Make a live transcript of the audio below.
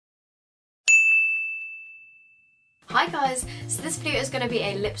Hi guys, so this video is going to be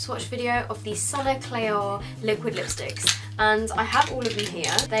a lip swatch video of the SUNNA CLAORE liquid lipsticks, and I have all of them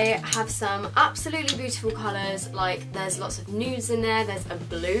here. They have some absolutely beautiful colours, like there's lots of nudes in there, there's a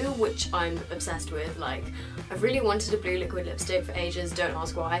blue which I'm obsessed with, like I've really wanted a blue liquid lipstick for ages, don't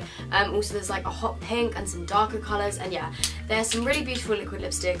ask why. Also there's like a hot pink and some darker colours, and yeah, there's some really beautiful liquid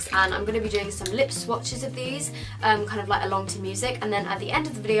lipsticks, and I'm going to be doing some lip swatches of these, kind of like along to music, and then at the end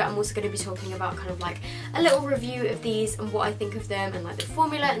of the video I'm also going to be talking about kind of like a little review of these and what I think of them and like the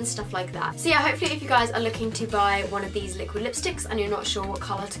formula and stuff like that. So yeah, hopefully if you guys are looking to buy one of these liquid lipsticks and you're not sure what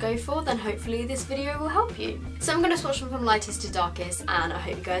colour to go for, then hopefully this video will help you. So I'm going to swatch them from lightest to darkest, and I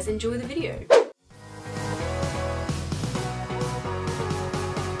hope you guys enjoy the video.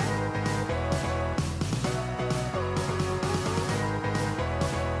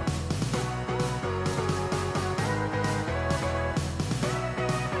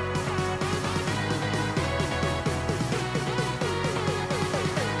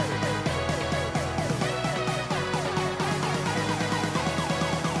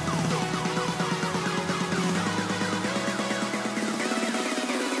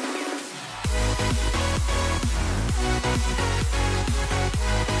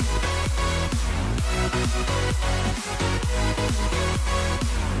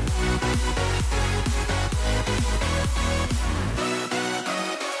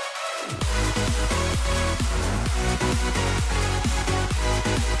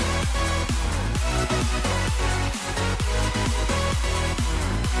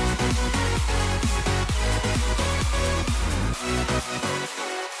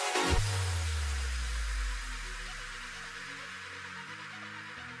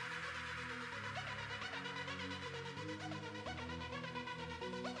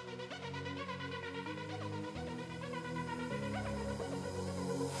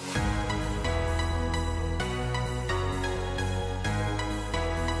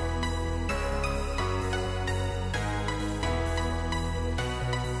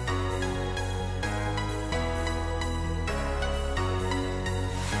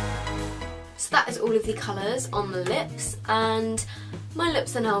 So that is all of the colours on the lips, and my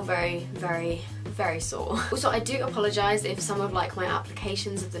lips are now very sore. Also, I do apologise if some of like my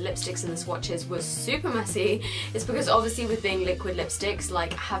applications of the lipsticks and the swatches was super messy. It's because obviously with being liquid lipsticks,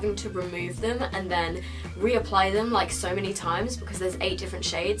 like having to remove them and then reapply them like so many times because there's 8 different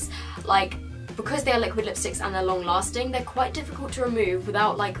shades, like because they are liquid lipsticks and they're long lasting, they're quite difficult to remove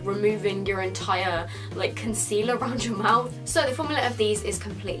without like removing your entire like concealer around your mouth. So the formula of these is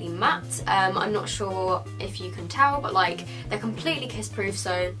completely matte. I'm not sure if you can tell, but like they're completely kiss proof,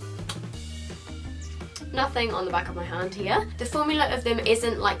 so nothing on the back of my hand here. The formula of them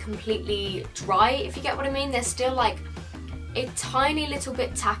isn't like completely dry, if you get what I mean. They're still like a tiny little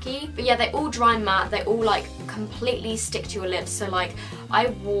bit tacky, but yeah, they all dry matte, they all like completely stick to your lips. So like I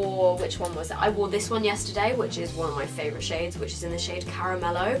wore, which one was it? I wore this one yesterday, which is one of my favourite shades, which is in the shade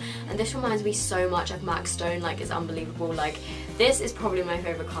Caramello, and this reminds me so much of MAC Stone, like it's unbelievable. Like this is probably my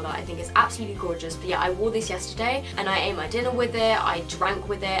favourite colour, I think it's absolutely gorgeous. But yeah, I wore this yesterday and I ate my dinner with it, I drank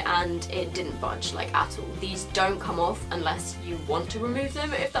with it, and it didn't budge like at all. These don't come off unless you want to remove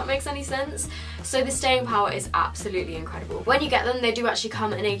them, if that makes any sense. So the staying power is absolutely incredible. When you get them, they do actually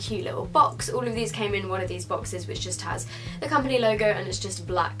come in a cute little box. All of these came in one of these boxes which just has the company logo and it's just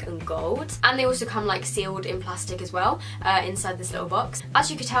black and gold. And they also come like sealed in plastic as well, inside this little box. As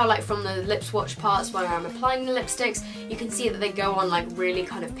you can tell, like from the lip swatch parts where I'm applying the lipsticks, you can see that they go on like really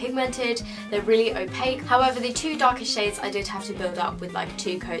kind of pigmented, they're really opaque. However, the 2 darkest shades I did have to build up with like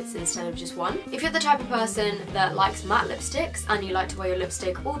 2 coats instead of just 1. If you're the type of person that likes matte lipsticks and you like to wear your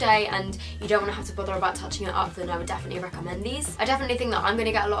lipstick all day and you don't want to have to bother about touching it up, then I would definitely recommend these. I definitely think that I'm going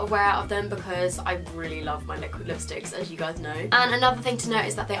to get a lot of wear out of them because I really love my liquid lipsticks, as you guys know. And another thing to note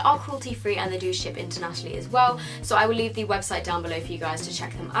is that they are cruelty free and they do ship internationally as well, so I will leave the website down below for you guys to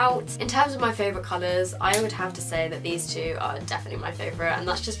check them out. In terms of my favourite colours, I would have to say that these 2 are definitely my favourite, and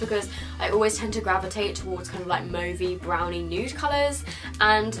that's just because I always tend to gravitate towards kind of like mauvey, browny nude colours,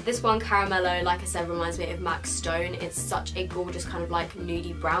 and this one, Caramello, like I said, reminds me of MAC Stone. It's such a gorgeous kind of like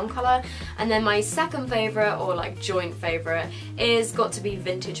nudie brown colour. And then my second favourite, or like joint favourite, is got to be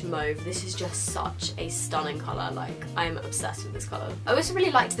Vintage Mauve. This is just such a stunning colour, like I'm obsessed with this colour. I also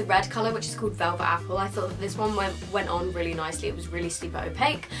really liked the red colour, which is called Velvet Apple. I thought that this one went on really nicely. It was really super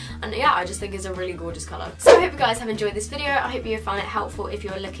opaque, and yeah, I just think it's a really gorgeous colour. So I hope you guys have enjoyed this video. I hope you found it helpful if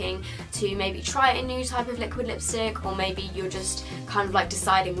you're looking to maybe try a new type of liquid lipstick, or maybe you're just kind of like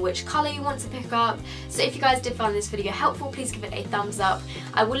deciding which colour you want to pick up. So if you guys did find this video helpful, please give it a thumbs up.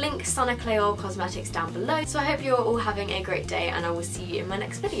 I will link SUNNA CLAORE Cosmetics down below. So I hope you're all having a great day, and I will see you in my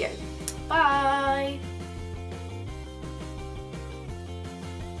next video. Bye!